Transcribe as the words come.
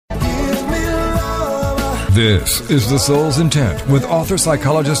This is The Soul's Intent with author,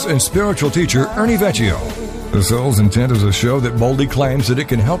 psychologist, and spiritual teacher Ernie Vecchio. The Soul's Intent is a show that boldly claims that it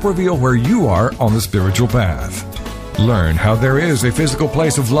can help reveal where you are on the spiritual path. Learn how there is a physical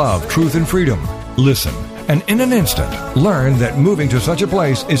place of love, truth, and freedom. Listen, and in an instant, learn that moving to such a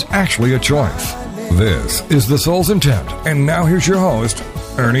place is actually a choice. This is The Soul's Intent, and now here's your host,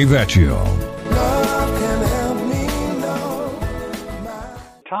 Ernie Vecchio.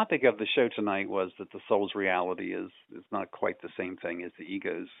 The topic of the show tonight was that the soul's reality is not quite the same thing as the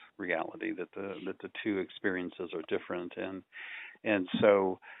ego's reality, that the two experiences are different. And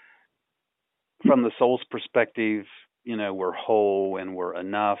so from the soul's perspective, we're whole and we're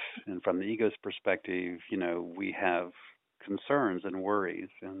enough. And from the ego's perspective, we have concerns and worries.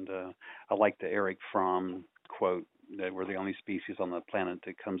 And I like the Eric Fromm quote that we're the only species on the planet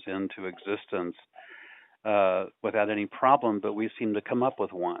that comes into existence without any problem, but we seem to come up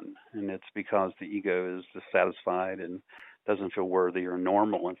with one. And it's because the ego is dissatisfied and doesn't feel worthy or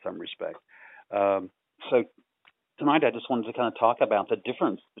normal in some respect. So tonight I just wanted to kind of talk about the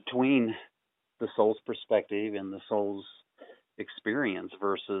difference between the soul's perspective and the soul's experience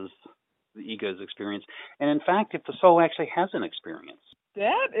versus the ego's experience. And in fact, if the soul actually has an experience.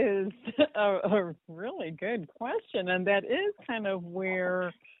 That is a really good question. And that is kind of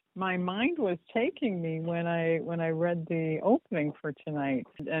where my mind was taking me when I read the opening for tonight.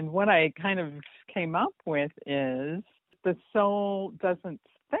 And what I kind of came up with is the soul doesn't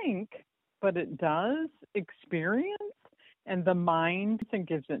think, but it does experience, and the mind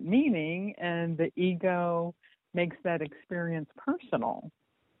gives it meaning, and the ego makes that experience personal.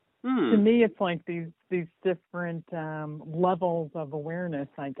 To me, it's like these different levels of awareness,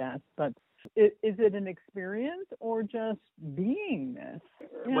 I guess. But is it an experience or just beingness?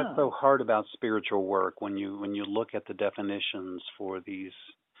 Yeah. What's so hard about spiritual work when you look at the definitions for these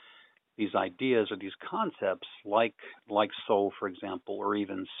ideas or these concepts, like soul, for example, or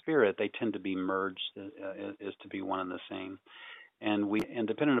even spirit, they tend to be merged as to be one and the same. And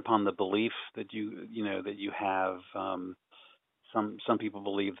depending upon the belief that you have, some people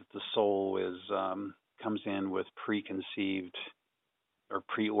believe that the soul comes in with preconceived or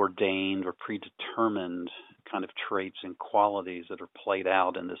preordained or predetermined kind of traits and qualities that are played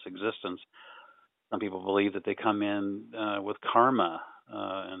out in this existence. Some people believe that they come in with karma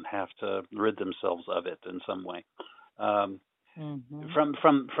and have to rid themselves of it in some way. From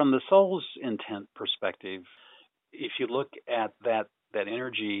the soul's intent perspective, if you look at that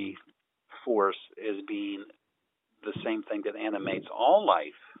energy force as being the same thing that animates all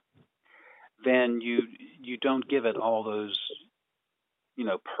life, then you don't give it all those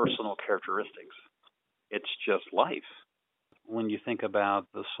personal characteristics. It's just life. When you think about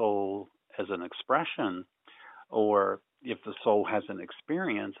the soul as an expression, or if the soul has an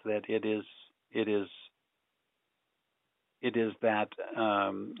experience, that it is that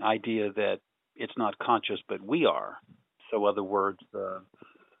idea that it's not conscious, but we are. So, in other words, the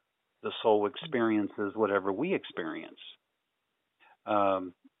soul experiences whatever we experience,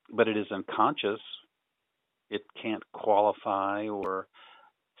 but it isn't conscious. It can't qualify or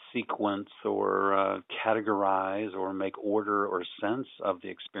sequence or categorize or make order or sense of the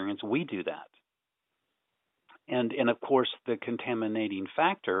experience. We do that. And of course, the contaminating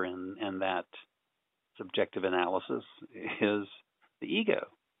factor in that subjective analysis is the ego,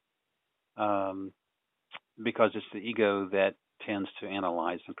 because it's the ego that tends to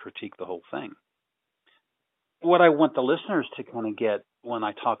analyze and critique the whole thing. What I want the listeners to kind of get when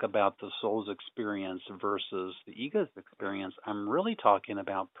I talk about the soul's experience versus the ego's experience, I'm really talking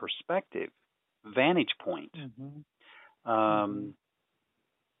about perspective, vantage point. The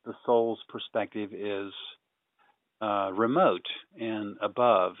soul's perspective is remote and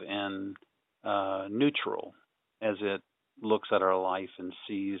above and neutral as it looks at our life and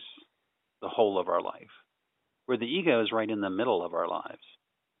sees the whole of our life, where the ego is right in the middle of our lives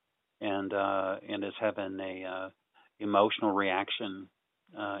and is having a emotional reaction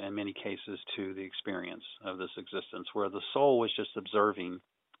in many cases to the experience of this existence, where the soul is just observing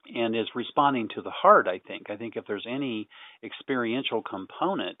and is responding to the heart. I think if there's any experiential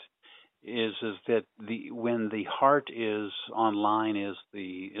component, is that when the heart is online, is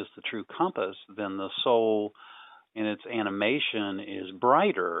the true compass, then the soul in its animation is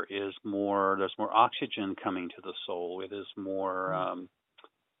brighter, there's more oxygen coming to the soul. It is more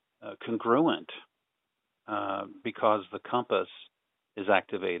congruent because the compass is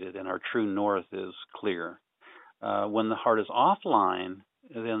activated and our true north is clear. When the heart is offline,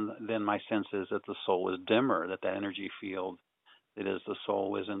 then my sense is that the soul is dimmer, that energy field It is the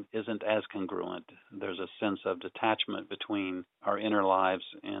soul isn't as congruent. There's a sense of detachment between our inner lives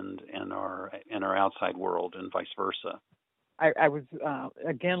and our outside world, and vice versa. I was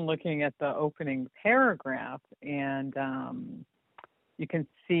again looking at the opening paragraph, and you can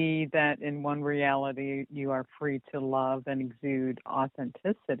see that in one reality you are free to love and exude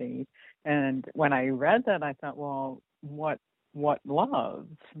authenticity. And when I read that, I thought, well, what love?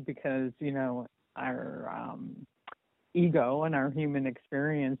 Because our ego and our human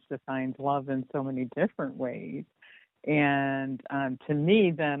experience defines love in so many different ways. And to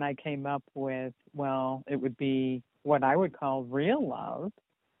me, then I came up with, well, it would be what I would call real love,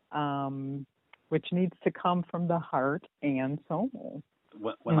 which needs to come from the heart and soul.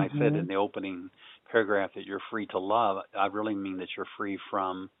 When I said in the opening paragraph that you're free to love, I really mean that you're free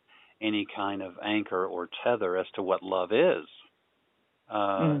from any kind of anchor or tether as to what love is.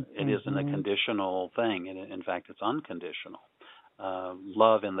 It isn't a conditional thing. In fact, it's unconditional.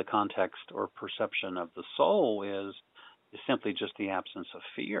 Love in the context or perception of the soul is simply just the absence of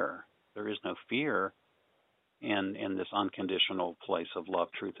fear. There is no fear in this unconditional place of love,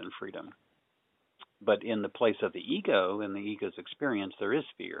 truth, and freedom. But in the place of the ego, in the ego's experience, there is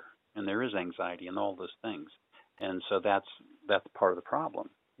fear and there is anxiety and all those things. And so that's part of the problem.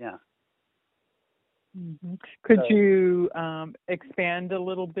 Yeah. Mm-hmm. Could you expand a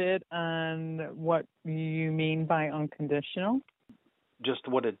little bit on what you mean by unconditional? Just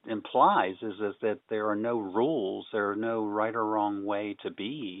what it implies is that there are no rules, there are no right or wrong way to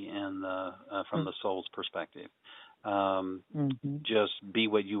be from the soul's perspective. Just be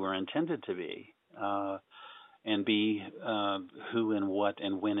what you were intended to be, and be who and what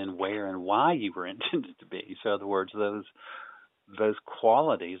and when and where and why you were intended to be. So, in other words, those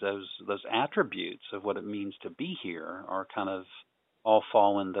qualities, those attributes of what it means to be here are kind of all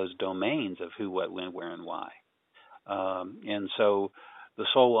fall in those domains of who, what, when, where, and why. And so the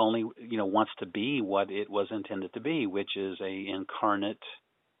soul only, wants to be what it was intended to be, which is a incarnate,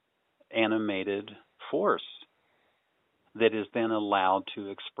 animated force that is then allowed to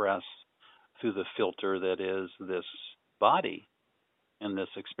express through the filter that is this body and this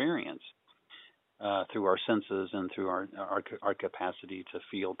experience. Through our senses and through our capacity to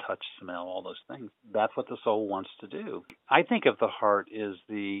feel, touch, smell, all those things. That's what the soul wants to do. I think of the heart in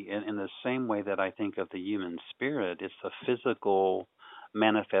the same way that I think of the human spirit. It's the physical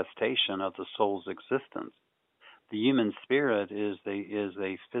manifestation of the soul's existence. The human spirit is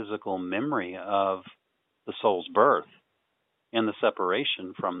a physical memory of the soul's birth and the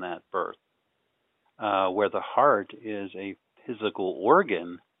separation from that birth, where the heart is a physical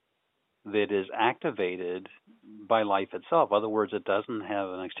organ that is activated by life itself. In other words, it doesn't have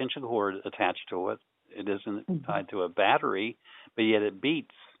an extension cord attached to it. It isn't tied to a battery, but yet it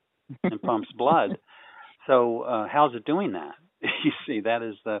beats and pumps blood. So how's it doing that? You see, that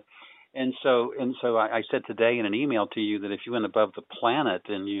is and so I said today in an email to you that if you went above the planet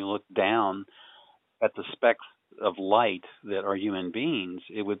and you look down at the specks of light that are human beings,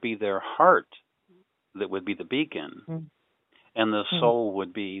 it would be their heart that would be the beacon, and the soul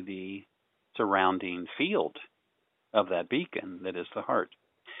would be the surrounding field of that beacon that is the heart.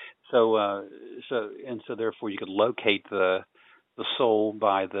 So therefore you could locate the soul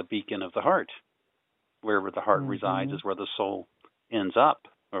by the beacon of the heart. Wherever the heart resides is where the soul ends up,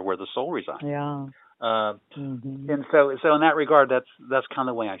 or where the soul resides. Yeah. And so in that regard, that's kind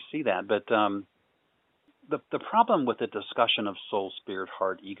of the way I see that. But the problem with the discussion of soul, spirit,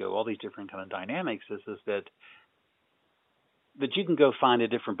 heart, ego, all these different kind of dynamics is that you can go find a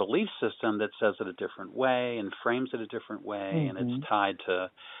different belief system that says it a different way and frames it a different way, and it's tied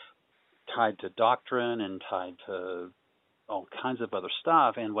to doctrine and tied to all kinds of other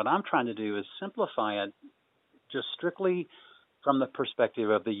stuff. And what I'm trying to do is simplify it just strictly from the perspective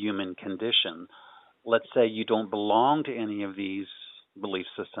of the human condition. Let's say you don't belong to any of these belief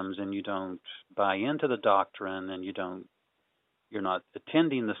systems and you don't buy into the doctrine and you're not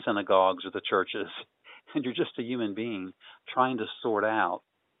attending the synagogues or the churches, and you're just a human being trying to sort out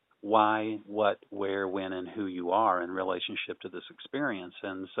why, what, where, when, and who you are in relationship to this experience.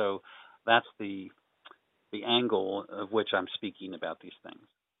 And so that's the angle of which I'm speaking about these things.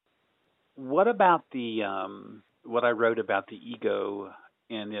 What about what I wrote about the ego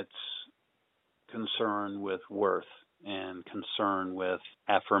and its concern with worth and concern with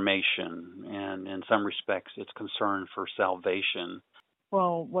affirmation, and in some respects its concern for salvation?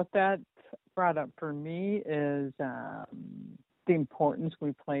 Well, what that brought up for me is the importance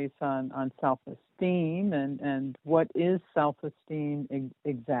we place on self-esteem and what is self-esteem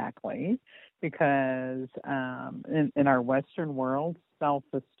exactly. because in our Western world,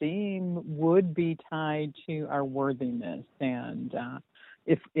 self-esteem would be tied to our worthiness, and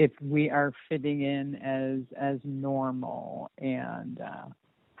if we are fitting in as normal, and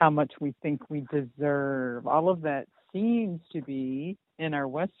how much we think we deserve. All of that seems to be in our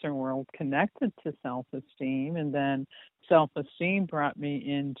Western world connected to self-esteem, and then self-esteem brought me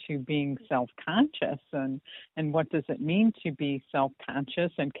into being self-conscious, and what does it mean to be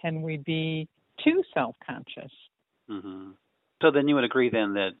self-conscious, and can we be too self-conscious? Mm-hmm. So then you would agree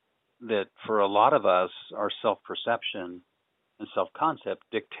then that for a lot of us, our self-perception and self-concept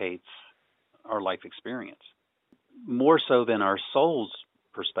dictates our life experience, more so than our soul's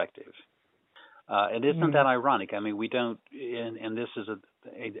perspective. And isn't that ironic? I mean, we don't, and this is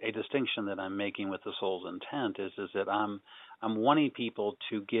a distinction that I'm making with the soul's intent is that I'm wanting people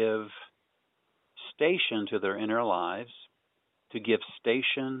to give station to their inner lives, to give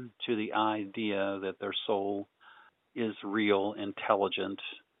station to the idea that their soul is real, intelligent,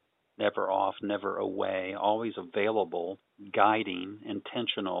 never off, never away, always available, guiding,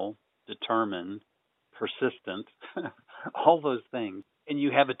 intentional, determined, persistent, all those things. And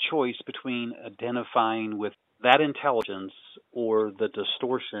you have a choice between identifying with that intelligence or the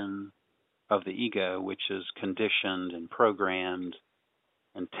distortion of the ego, which is conditioned and programmed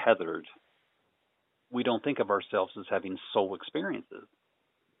and tethered. We don't think of ourselves as having soul experiences.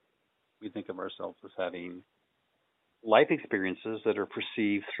 We think of ourselves as having life experiences that are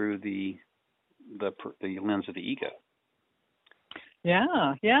perceived through the lens of the ego.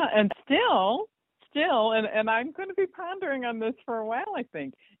 Yeah, and still, and I'm going to be pondering on this for a while, I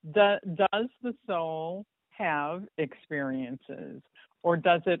think. Does the soul have experiences, or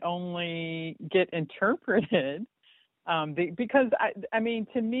does it only get interpreted? Because, I mean,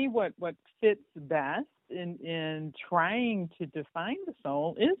 to me, what fits best in trying to define the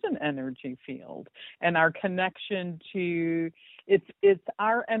soul is an energy field, and our connection to it's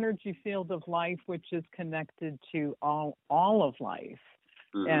our energy field of life, which is connected to all of life.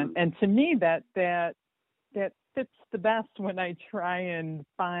 Mm-hmm. And to me that fits the best when I try and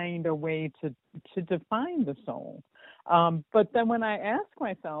find a way to define the soul. But then when I ask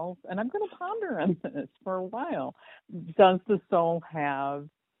myself, and I'm going to ponder on this for a while, does the soul have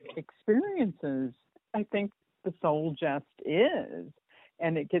experiences? I think the soul just is,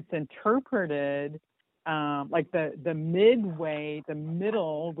 and it gets interpreted like the midway, the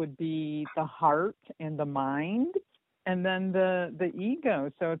middle would be the heart and the mind, and then the ego.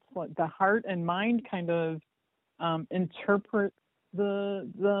 So it's like the heart and mind kind of interpret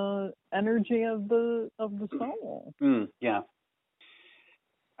the energy of the soul. Yeah.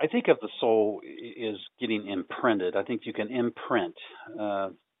 I think of the soul is getting imprinted. I think you can imprint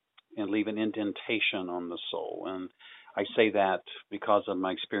and leave an indentation on the soul. And I say that because of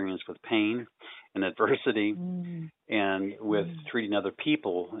my experience with pain and adversity and with treating other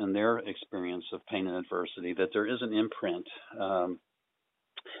people and their experience of pain and adversity, that there is an imprint,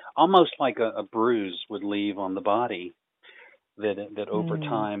 almost like a bruise would leave on the body that over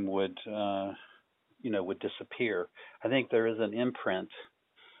time would disappear. I think there is an imprint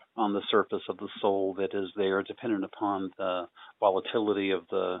on the surface of the soul that is there, dependent upon the volatility of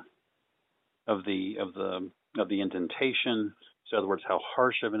the indentation. So, in other words, how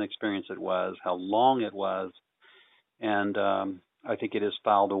harsh of an experience it was, how long it was, and I think it is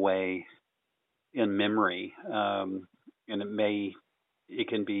filed away in memory, and it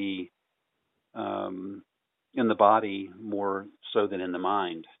can be in the body more so than in the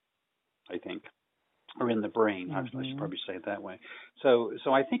mind, I think, or in the brain. I should probably say it that way. So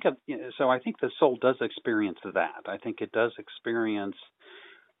I think the soul does experience that. I think it does experience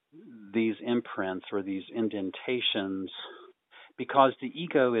these imprints or these indentations because the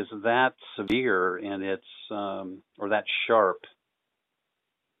ego is that severe and it's or that sharp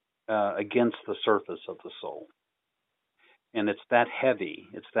against the surface of the soul. And it's that heavy,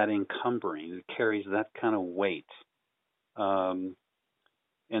 it's that encumbering, it carries that kind of weight. And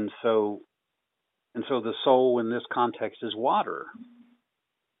so the soul in this context is water.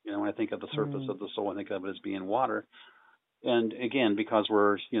 You know, when I think of the surface of the soul, I think of it as being water. And again, because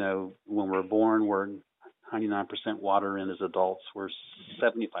we're, when we're born, we're 99% water, and as adults, we're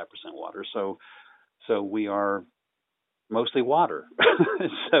 75% water. So we are mostly water.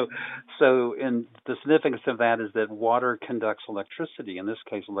 And the significance of that is that water conducts electricity, in this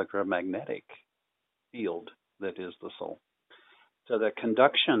case, electromagnetic field that is the soul. So the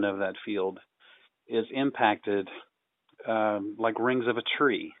conduction of that field is impacted like rings of a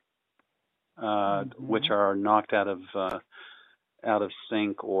tree, which are knocked out of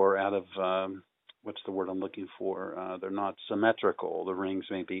sync or out of what's the word I'm looking for? They're not symmetrical. The rings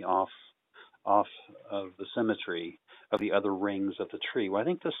may be off off of the symmetry of the other rings of the tree. Well, I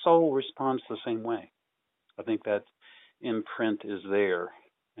think the soul responds the same way. I think that imprint is there,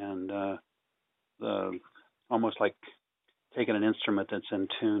 and the almost like taking an instrument that's in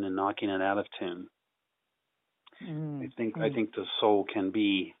tune and knocking it out of tune. I think the soul can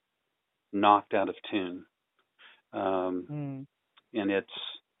be knocked out of tune, and it's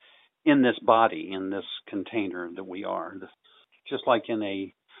in this body, in this container that we are. Just like in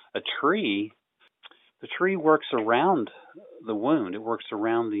a tree, the tree works around the wound. It works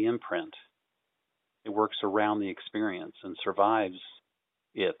around the imprint. It works around the experience and survives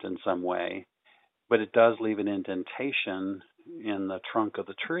it in some way. But it does leave an indentation in the trunk of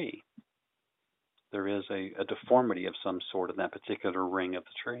the tree. There is a deformity of some sort in that particular ring of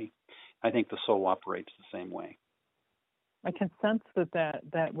the tree. I think the soul operates the same way. I can sense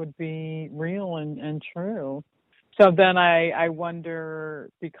that would be real and true. So then I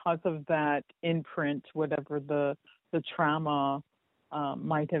wonder, because of that imprint, whatever the trauma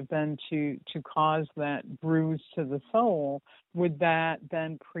might have been to cause that bruise to the soul, would that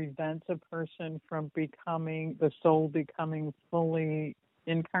then prevent a person from the soul becoming fully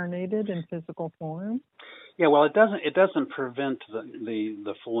incarnated in physical form? Yeah, well, it doesn't prevent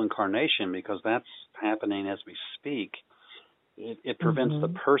the full incarnation, because that's happening as we speak. It prevents the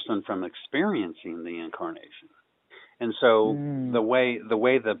person from experiencing the incarnation. And so the way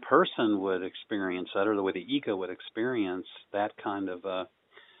the person would experience that, or the way the ego would experience that kind of a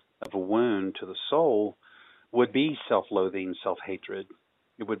wound to the soul, would be self-loathing, self-hatred.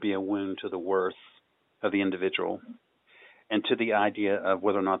 It would be a wound to the worth of the individual, and to the idea of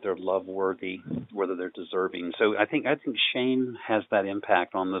whether or not they're love-worthy, whether they're deserving. So I think shame has that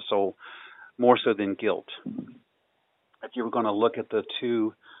impact on the soul more so than guilt. If you were going to look at the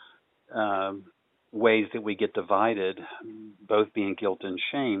two ways that we get divided, both being guilt and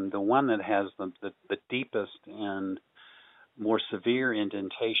shame, the one that has the deepest and more severe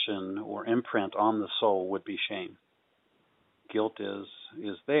indentation or imprint on the soul would be shame. Guilt is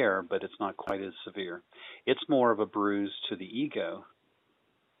there, but it's not quite as severe. It's more of a bruise to the ego,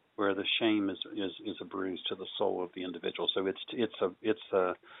 where the shame is a bruise to the soul of the individual. So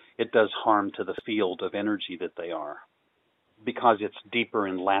it does harm to the field of energy that they are, because it's deeper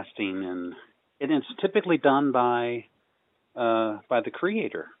and lasting, and it's typically done by the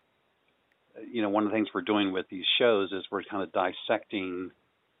creator. One of the things we're doing with these shows is we're kind of dissecting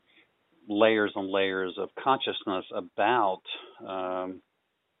layers and layers of consciousness about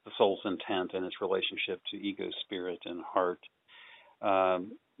the soul's intent and its relationship to ego, spirit, and heart.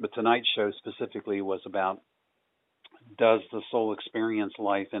 But tonight's show specifically was about, does the soul experience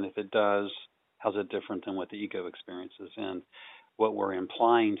life? And if it does, how's it different than what the ego experiences? And what we're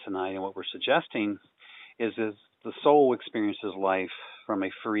implying tonight and what we're suggesting is the soul experiences life from a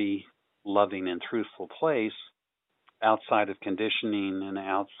free, loving, and truthful place, outside of conditioning and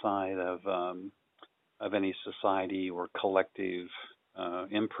outside of any society or collective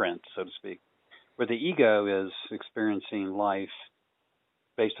imprint, so to speak, where the ego is experiencing life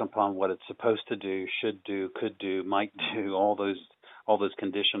based upon what it's supposed to do, should do, could do, might do, all those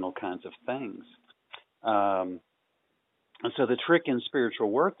conditional kinds of things. And so the trick in spiritual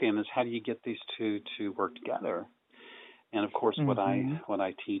work then is, how do you get these two to work together? And of course, what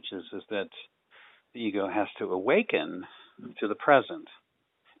I teach is that the ego has to awaken to the present,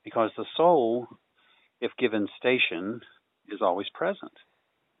 because the soul, if given station, is always present.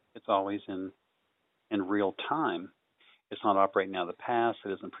 It's always in real time. It's not operating out of the past.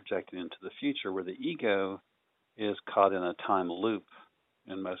 It isn't projected into the future, where the ego is caught in a time loop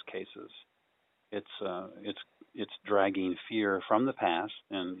in most cases. It's dragging fear from the past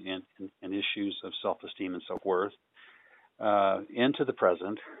and issues of self-esteem and self-worth into the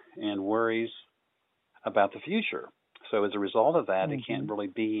present, and worries about the future. So as a result of that, it can't really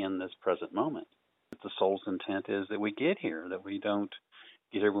be in this present moment. The soul's intent is that we get here, that we don't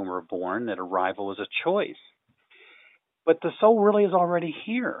get here when we're born, that arrival is a choice. But the soul really is already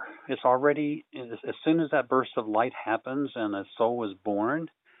here. It's already, as soon as that burst of light happens and the soul is born,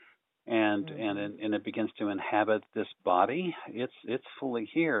 and it begins to inhabit this body, it's fully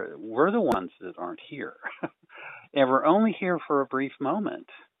here. We're the ones that aren't here. And we're only here for a brief moment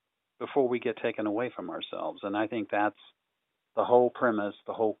before we get taken away from ourselves. And I think that's the whole premise,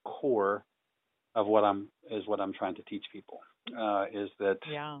 the whole core of what I'm trying to teach people, is that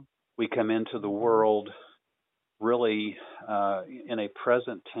we come into the world really in a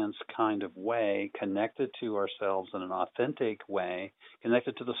present tense kind of way, connected to ourselves in an authentic way,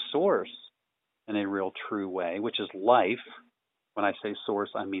 connected to the source in a real true way, which is life. When I say source,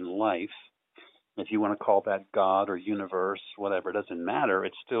 I mean life. If you want to call that God or universe, whatever, it doesn't matter.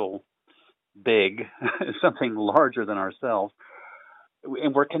 It's still big, something larger than ourselves.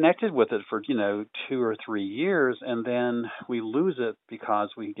 And we're connected with it for 2 or 3 years, and then we lose it because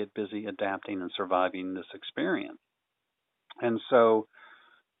we get busy adapting and surviving this experience. And so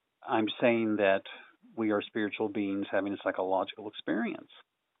I'm saying that we are spiritual beings having a psychological experience.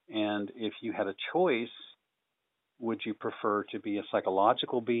 And if you had a choice, would you prefer to be a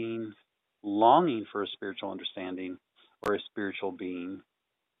psychological being longing for a spiritual understanding, or a spiritual being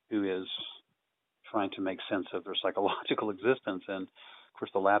who is trying to make sense of their psychological existence? And of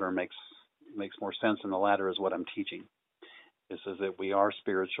course, the latter makes more sense, and the latter is what I'm teaching. This is that we are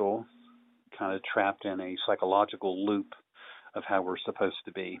spiritual, kind of trapped in a psychological loop of how we're supposed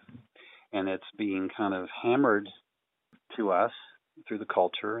to be, and it's being kind of hammered to us through the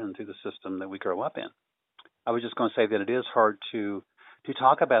culture and through the system that we grow up in. I was just going to say that it is hard to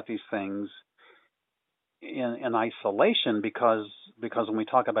talk about these things in isolation, because when we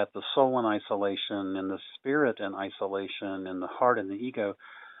talk about the soul in isolation and the spirit in isolation and the heart and the ego,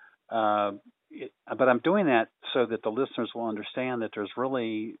 but I'm doing that so that the listeners will understand that there's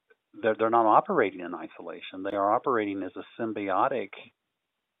really they're not operating in isolation. They are operating as a symbiotic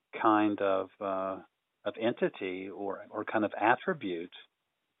kind of entity or kind of attribute.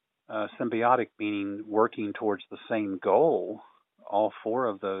 Symbiotic meaning working towards the same goal. All four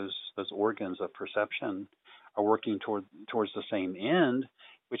of those organs of perception are working towards the same end,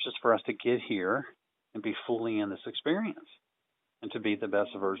 which is for us to get here and be fully in this experience and to be the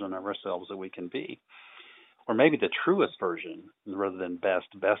best version of ourselves that we can be, or maybe the truest version rather than best.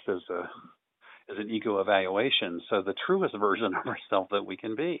 Best is an ego evaluation, so the truest version of ourselves that we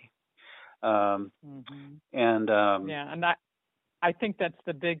can be. And I think that's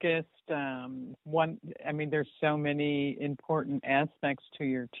the biggest one. I mean, there's so many important aspects to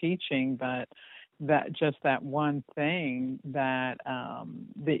your teaching, but that one thing that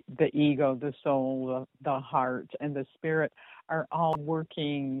the ego, the soul, the heart, and the spirit are all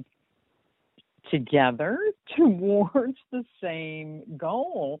working together towards the same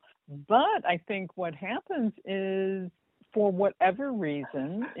goal. But I think what happens is, for whatever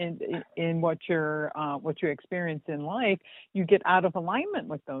reason, in what you experience in life, you get out of alignment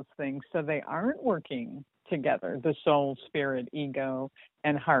with those things, so they aren't working together. The soul, spirit, ego,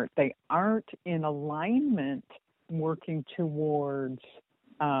 and heart, they aren't in alignment, working towards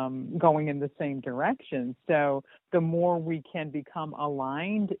going in the same direction. So the more we can become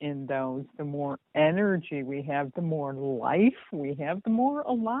aligned in those, the more energy we have, the more life we have, the more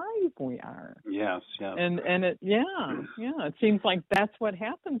alive we are. Yes. And it it seems like that's what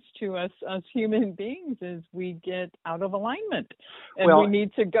happens to us human beings, is we get out of alignment, and we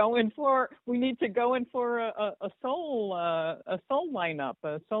need to go in for a soul lineup,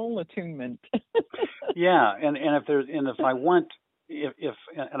 a soul attunement. Yeah, and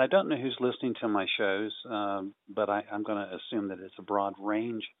I don't know who's listening to my shows, but I'm going to assume that it's a broad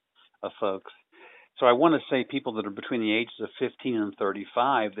range of folks. So I want to say people that are between the ages of 15 and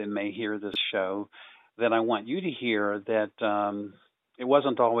 35 that may hear this show, that I want you to hear that it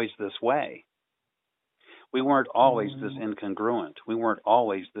wasn't always this way. We weren't always this incongruent. We weren't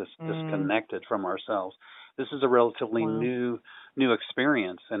always this disconnected from ourselves. This is a relatively new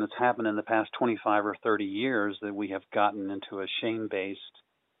experience, and it's happened in the past 25 or 30 years that we have gotten into a shame-based,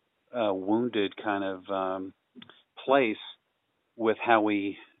 wounded kind of place with how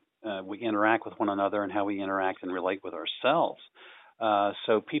we interact with one another and how we interact and relate with ourselves.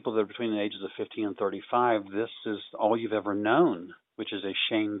 So people that are between the ages of 15 and 35, this is all you've ever known, which is a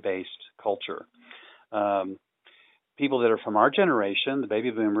shame-based culture. People that are from our generation, the baby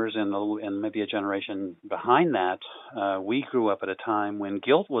boomers, and maybe a generation behind that, we grew up at a time when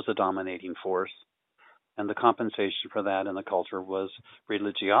guilt was a dominating force, and the compensation for that in the culture was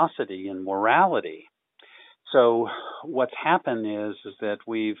religiosity and morality. So what's happened is that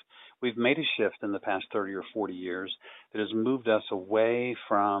we've made a shift in the past 30 or 40 years that has moved us away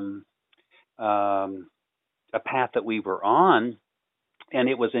from a path that we were on, and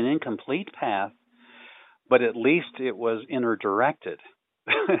it was an incomplete path, but at least it was inner directed.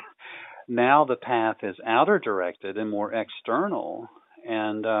 Now the path is outer directed and more external,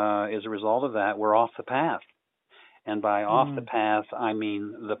 and as a result of that, we're off the path. And by off the path, I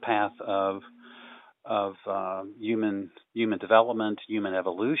mean the path of human development, human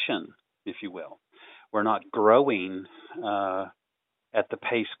evolution, if you will. We're not growing at the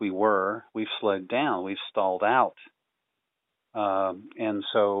pace we were. We've slowed down. We've stalled out. And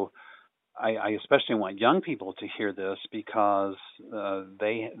so I especially want young people to hear this, because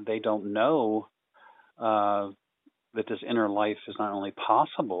they don't know that this inner life is not only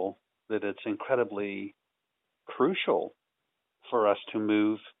possible, that it's incredibly crucial for us to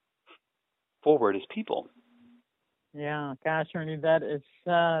move forward as people. Yeah, gosh, Ernie, that is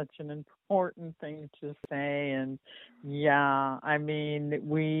such an important thing to say. And yeah, I mean,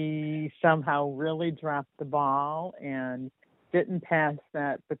 we somehow really dropped the ball and didn't pass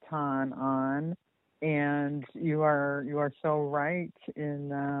that baton on. And you are so right in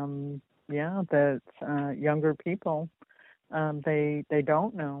that younger people, they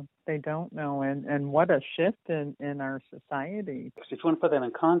don't know. They don't know, and what a shift in our society. If you want to put that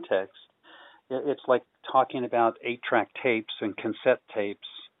in context, it's like talking about 8-track tapes and cassette tapes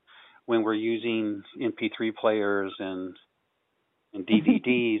when we're using MP3 players and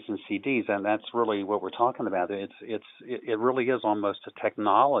DVDs and CDs, and that's really what we're talking about. It really is almost a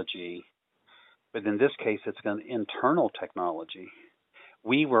technology, but in this case, it's an internal technology.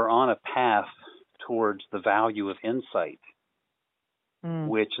 We were on a path towards the value of insight,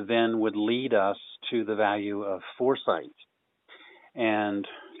 which then would lead us to the value of foresight. And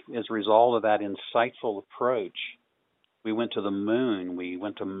as a result of that insightful approach, we went to the moon, we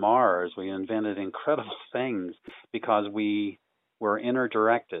went to Mars, we invented incredible things because we were inner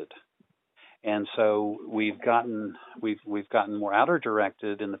directed. And so we've gotten more outer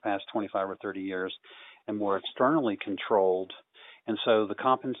directed in the past 25 or 30 years and more externally controlled. And so the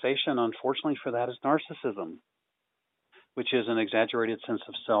compensation, unfortunately, for that is narcissism, which is an exaggerated sense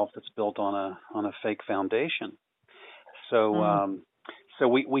of self that's built on a fake foundation. So so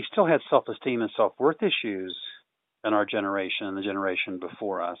we still had self-esteem and self-worth issues in our generation and the generation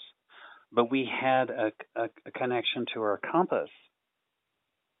before us, but we had a connection to our compass,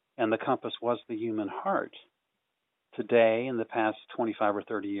 and the compass was the human heart. Today, in the past 25 or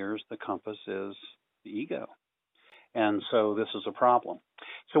 30 years, the compass is the ego. And so this is a problem.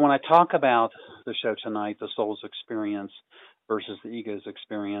 So when I talk about the show tonight, the soul's experience versus the ego's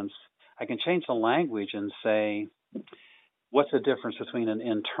experience, I can change the language and say, what's the difference between an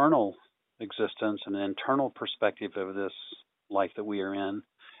internal existence and an internal perspective of this life that we are in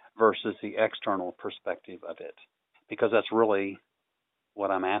versus the external perspective of it? Because that's really what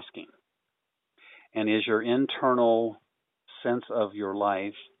I'm asking. And is your internal sense of your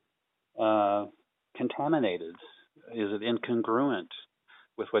life contaminated? Is it incongruent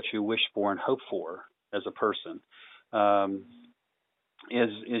with what you wish for and hope for as a person?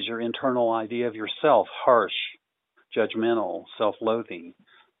 Is your internal idea of yourself harsh, judgmental, self-loathing,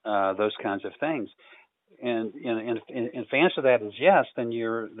 those kinds of things? And if the answer to that is yes, then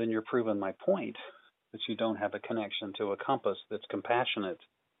you're proving my point that you don't have a connection to a compass that's compassionate,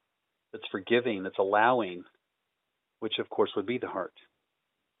 that's forgiving, that's allowing, which of course would be the heart.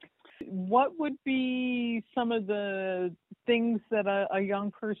 What would be some of the things that a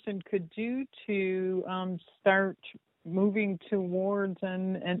young person could do to start moving towards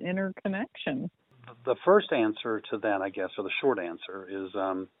an inner connection? The first answer to that, I guess, or the short answer, is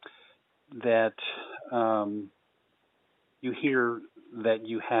that you hear that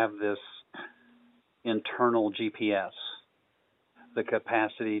you have this internal GPS, the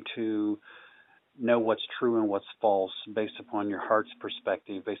capacity to know what's true and what's false based upon your heart's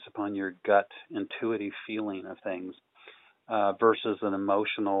perspective, based upon your gut intuitive feeling of things, versus an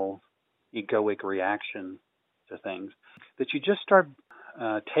emotional, egoic reaction to things. That you just start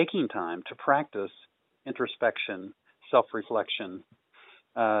taking time to practice introspection, self-reflection,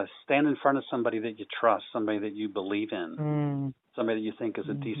 stand in front of somebody that you trust, somebody that you believe in, somebody that you think is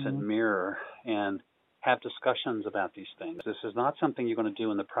a decent mirror, and have discussions about these things. This is not something you're going to do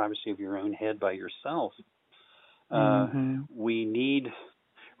in the privacy of your own head by yourself. We need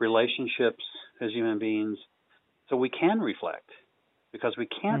relationships as human beings so we can reflect, because we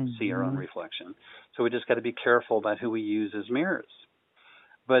can't see our own reflection. So we just got to be careful about who we use as mirrors.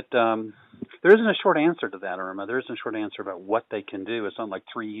 But there isn't a short answer to that, Irma. There isn't a short answer about what they can do. It's not like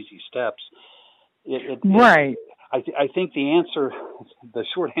 3 easy steps. Right. I think the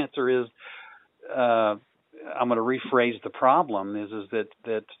short answer is, I'm going to rephrase the problem, is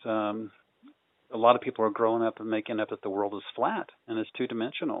that a lot of people are growing up and making up that the world is flat and it's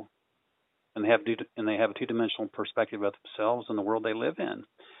two-dimensional, and they have a two-dimensional perspective of themselves and the world they live in.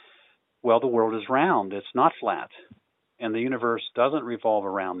 Well, the world is round; it's not flat, and the universe doesn't revolve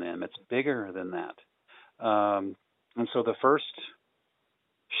around them. It's bigger than that, and so the first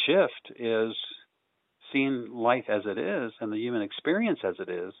shift is seeing life as it is and the human experience as it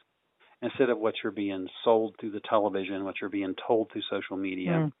is, instead of what you're being sold through the television, what you're being told through social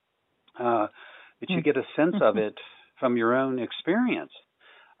media, that you get a sense of it from your own experience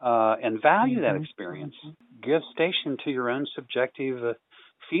and value that experience. Give station to your own subjective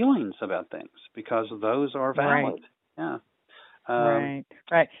feelings about things, because those are valid. Right. Yeah.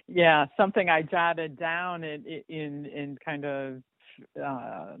 Right. Yeah, something I jotted down in kind of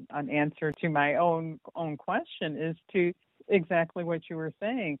an answer to my own question is to exactly what you were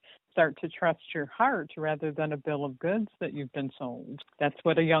saying. Start to trust your heart rather than a bill of goods that you've been sold. That's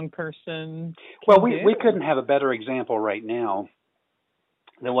what a young person can do. We couldn't have a better example right now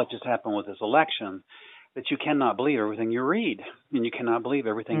than what just happened with this election, that you cannot believe everything you read, and you cannot believe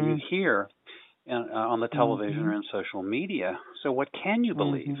everything you hear on the television or in social media. So what can you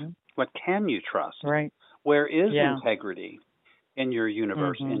believe? What can you trust? Right. Where is integrity in your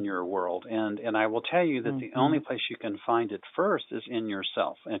universe, in your world? And I will tell you that the only place you can find it first is in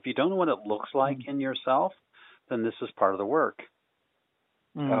yourself. And if you don't know what it looks like in yourself, then this is part of the work.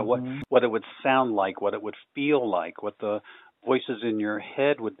 What it would sound like, what it would feel like, what the voices in your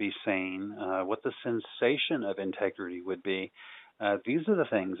head would be saying, what the sensation of integrity would be. These are the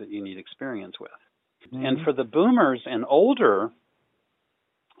things that you need experience with. And for the boomers and older,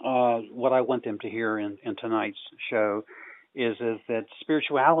 what I want them to hear in tonight's show is that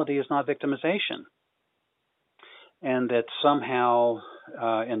spirituality is not victimization. And that somehow,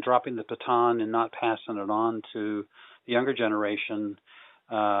 in dropping the baton and not passing it on to the younger generation,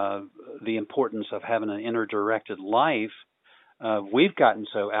 the importance of having an inner-directed life, we've gotten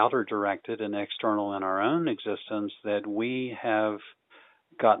so outer-directed and external in our own existence that we have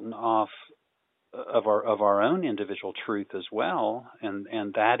gotten off of our own individual truth as well,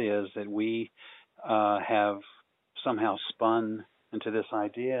 and that is that we have somehow spun into this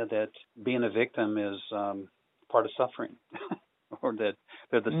idea that being a victim is part of suffering, or that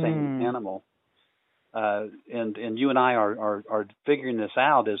they're the same animal. And you and I are figuring this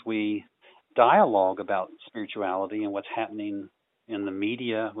out as we dialogue about spirituality and what's happening in the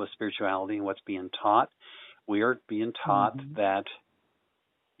media with spirituality and what's being taught. We are being taught that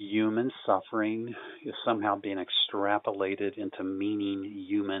human suffering is somehow being extrapolated into meaning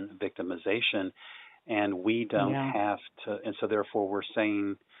human victimization, and we don't have to. And so therefore we're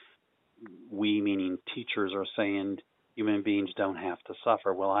saying, we meaning teachers are saying, human beings don't have to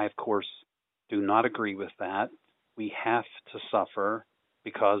suffer. Well, I, of course, do not agree with that. We have to suffer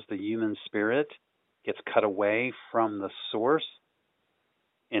because the human spirit gets cut away from the source,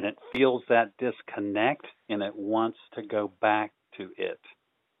 and it feels that disconnect, and it wants to go back to it.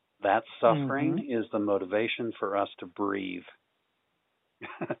 That suffering is the motivation for us to breathe.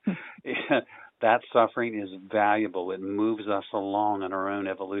 That suffering is valuable. It moves us along in our own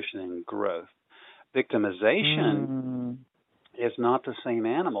evolution and growth. Victimization is not the same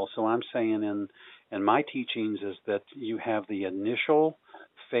animal. So I'm saying in my teachings is that you have the initial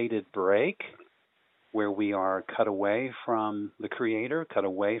fated break where we are cut away from the Creator, cut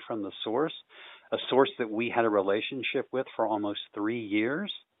away from the source, a source that we had a relationship with for almost 3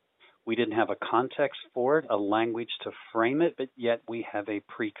 years. We didn't have a context for it, a language to frame it, but yet we have a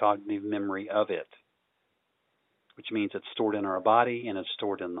precognitive memory of it, which means it's stored in our body and it's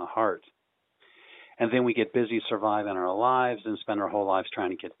stored in the heart. And then we get busy surviving our lives and spend our whole lives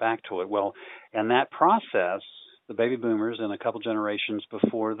trying to get back to it. Well, in that process, the baby boomers and a couple generations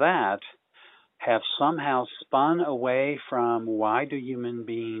before that have somehow spun away from why do human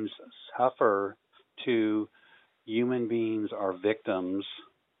beings suffer to human beings are victims,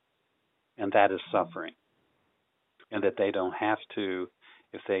 and that is suffering, and that they don't have to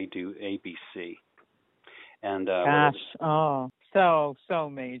if they do ABC. And so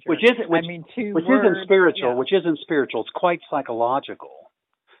major. Which isn't spiritual. It's quite psychological.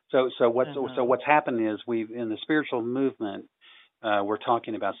 So what's happened is in the spiritual movement, we're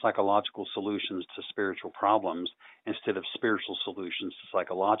talking about psychological solutions to spiritual problems instead of spiritual solutions to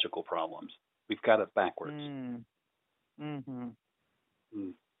psychological problems. We've got it backwards.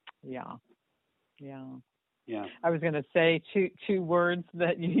 Yeah. I was going to say two words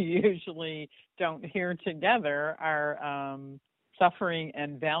that you usually don't hear together are suffering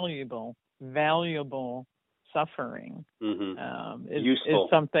and valuable. Valuable suffering. Useful. Is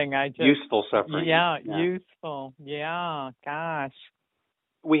something I just... Useful suffering. Yeah, useful. Yeah, gosh.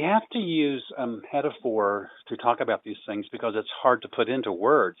 We have to use metaphor to talk about these things because it's hard to put into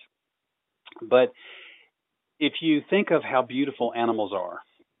words. But if you think of how beautiful animals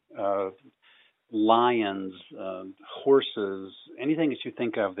are, lions, horses, anything that you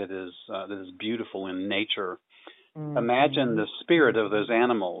think of that is beautiful in nature, imagine the spirit of those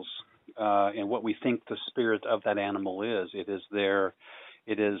animals and what we think the spirit of that animal is. It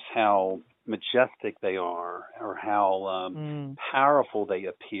is how majestic they are, or how powerful they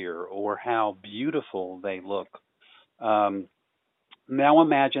appear, or how beautiful they look. Now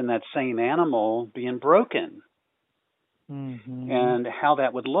imagine that same animal being broken and how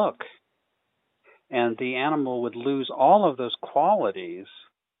that would look. And the animal would lose all of those qualities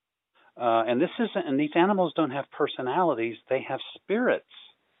And these animals don't have personalities; they have spirits.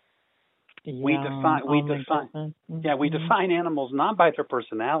 Yeah. We define we Oh my define goodness. yeah we Mm-hmm. define animals not by their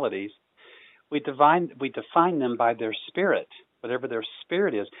personalities. We define them by their spirit, whatever their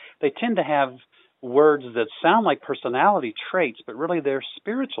spirit is. They tend to have words that sound like personality traits, but really they're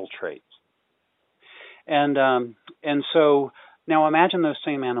spiritual traits. And so now imagine those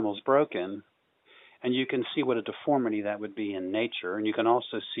same animals broken, and you can see what a deformity that would be in nature, and you can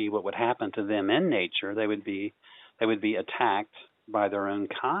also see what would happen to them in nature. They would be attacked by their own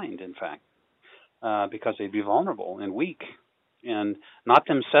kind, in fact, because they'd be vulnerable and weak and not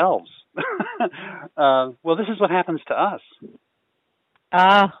themselves. Well, this is what happens to us.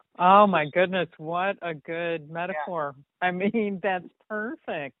 Oh my goodness, what a good metaphor. I mean, that's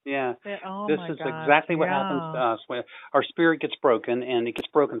perfect. Yeah, Oh this my is gosh, exactly what happens to yeah. us. When our spirit gets broken, and it gets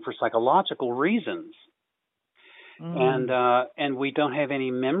broken for psychological reasons, Mm. and we don't have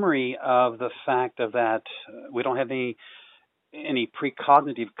any memory of the fact of that. We don't have any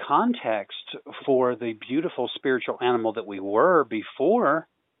precognitive context for the beautiful spiritual animal that we were before,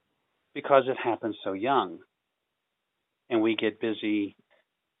 because it happened so young, and we get busy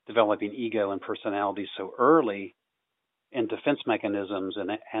developing ego and personality so early, and defense mechanisms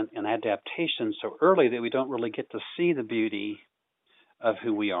and adaptations so early, that we don't really get to see the beauty of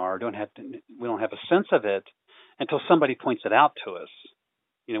who we are. We don't have a sense of it until somebody points it out to us.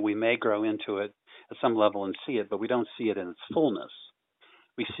 We may grow into it at some level and see it, but we don't see it in its fullness.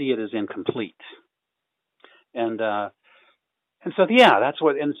 We see it as incomplete. And so that's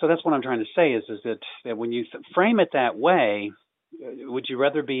what I'm trying to say is that when you frame it that way, would you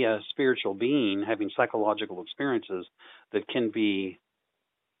rather be a spiritual being having psychological experiences that can be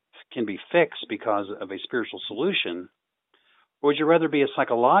fixed because of a spiritual solution, or would you rather be a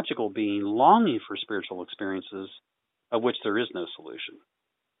psychological being longing for spiritual experiences of which there is no solution,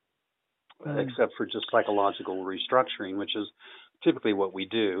 except for just psychological restructuring, which is typically what we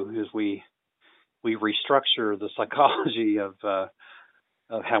do, is we restructure the psychology of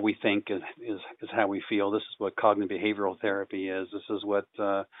how we think is how we feel. This is what cognitive behavioral therapy is. This is what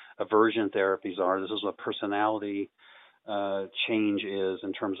aversion therapies are. This is what personality change is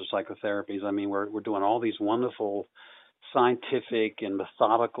in terms of psychotherapies. I mean, we're doing all these wonderful scientific and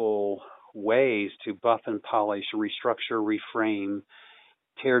methodical ways to buff and polish, restructure, reframe,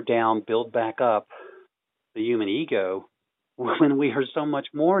 tear down, build back up the human ego, when we are so much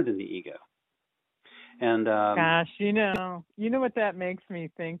more than the ego. And Gosh, you know what that makes me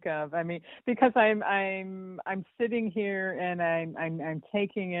think of. I mean, because I'm sitting here and I'm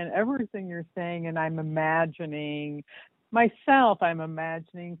taking in everything you're saying, and I'm imagining myself. I'm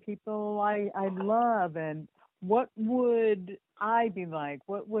imagining people I love, and what would I be like?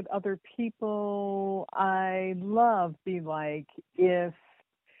 What would other people I love be like if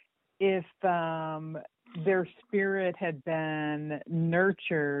their spirit had been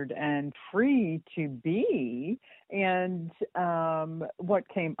nurtured and free to be? And what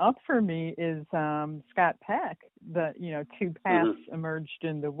came up for me is Scott Peck, the two paths emerged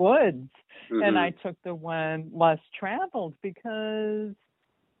in the woods, and I took the one less traveled, because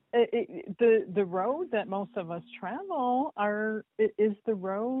the road that most of us travel is the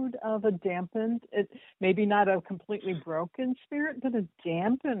road of a dampened, maybe not a completely broken spirit, but a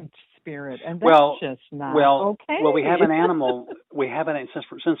dampened spirit, and that's just not okay. Well, we have an animal.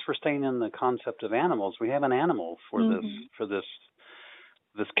 Since we're staying in the concept of animals, we have an animal for this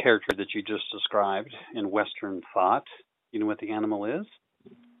character that you just described in Western thought. You know what the animal is?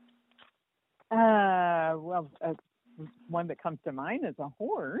 One that comes to mind is a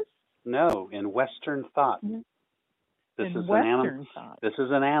horse. No, in Western thought. This is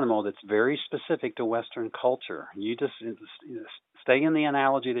an animal that's very specific to Western culture. You just stay in the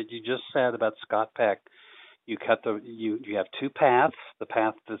analogy that you just said about Scott Peck. You have two paths: the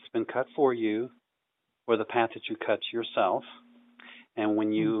path that's been cut for you, or the path that you cut yourself. And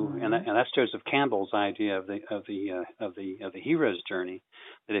when you and that's Joseph Campbell's idea of the hero's journey,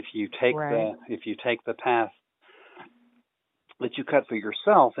 that if you take the path that you cut for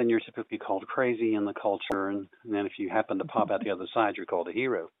yourself, then you're typically called crazy in the culture, and then if you happen to pop out the other side, you're called a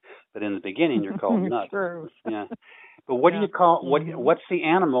hero. But in the beginning, you're called nuts. True. Yeah. But what do you call what's the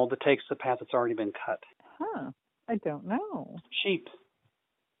animal that takes the path that's already been cut? I don't know. Sheep.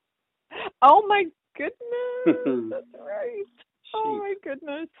 Oh my goodness, that's right. Sheep. Oh my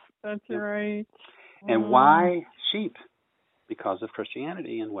goodness, that's right. And why sheep? Because of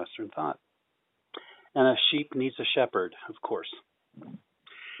Christianity and Western thought. And a sheep needs a shepherd, of course.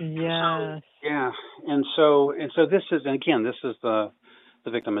 Yes. And so this is the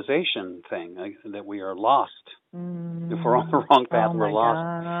victimization thing, that we are lost If we're on the wrong path, we're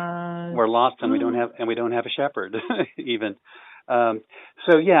lost. God. We're lost, and we don't have a shepherd even.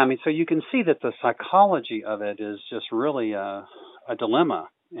 So you can see that the psychology of it is just really a dilemma,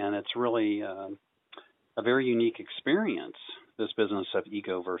 and it's really a very unique experience, this business of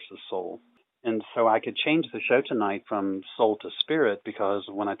ego versus soul. And so I could change the show tonight from soul to spirit, because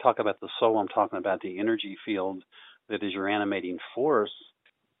when I talk about the soul, I'm talking about the energy field that is your animating force.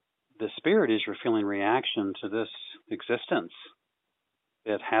 The spirit is your feeling reaction to this existence.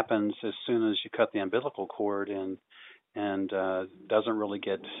 It happens as soon as you cut the umbilical cord and doesn't really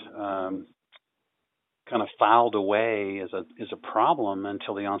get kind of filed away as a problem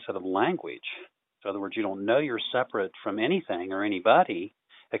until the onset of language. So in other words, you don't know you're separate from anything or anybody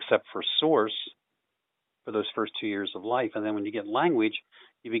except for source for those first 2 years of life. And then when you get language,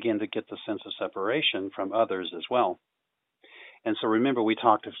 you begin to get the sense of separation from others as well. And so remember, we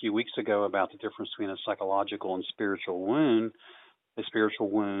talked a few weeks ago about the difference between a psychological and spiritual wound. A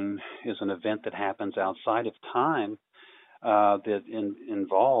spiritual wound is an event that happens outside of time that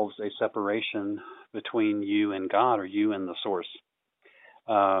involves a separation between you and God, or you and the source.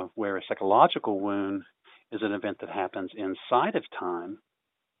 Where a psychological wound is an event that happens inside of time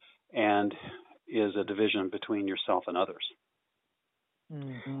and is a division between yourself and others.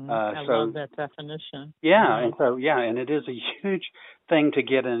 I love that definition. Yeah, and it is a huge thing to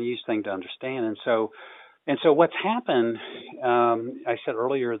get and a huge thing to understand. And so what's happened, I said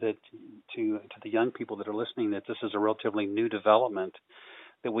earlier that to the young people that are listening, that this is a relatively new development,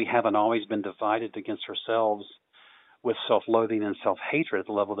 that we haven't always been divided against ourselves with self-loathing and self-hatred at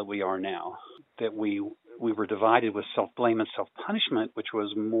the level that we are now, that we were divided with self-blame and self-punishment, which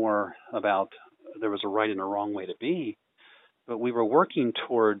was more about there was a right and a wrong way to be, but we were working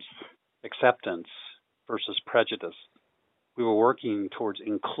towards acceptance versus prejudice. We were working towards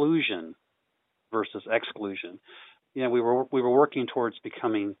inclusion versus exclusion. We were working towards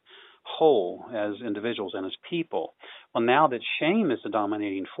becoming whole as individuals and as people. Well, now that shame is the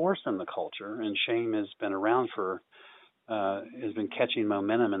dominating force in the culture, and shame has been around has been catching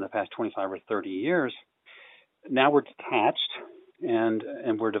momentum in the past 25 or 30 years, now we're detached and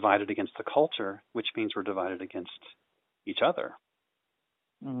we're divided against the culture, which means we're divided against each other,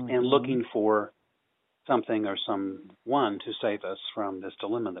 and looking for something or someone to save us from this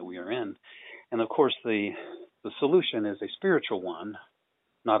dilemma that we are in. And of course, the solution is a spiritual one,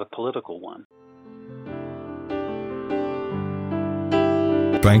 not a political one.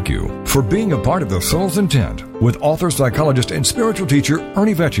 Thank you for being a part of The Soul's Intent with author, psychologist, and spiritual teacher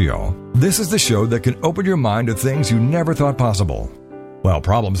Ernie Vecchio. This is the show that can open your mind to things you never thought possible. While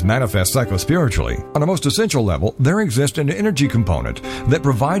problems manifest psychospiritually, on a most essential level, there exists an energy component that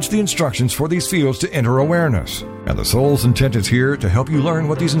provides the instructions for these fields to enter awareness. And The Soul's Intent is here to help you learn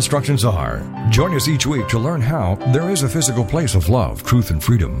what these instructions are. Join us each week to learn how there is a physical place of love, truth, and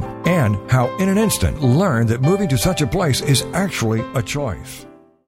freedom, and how in an instant learn that moving to such a place is actually a choice.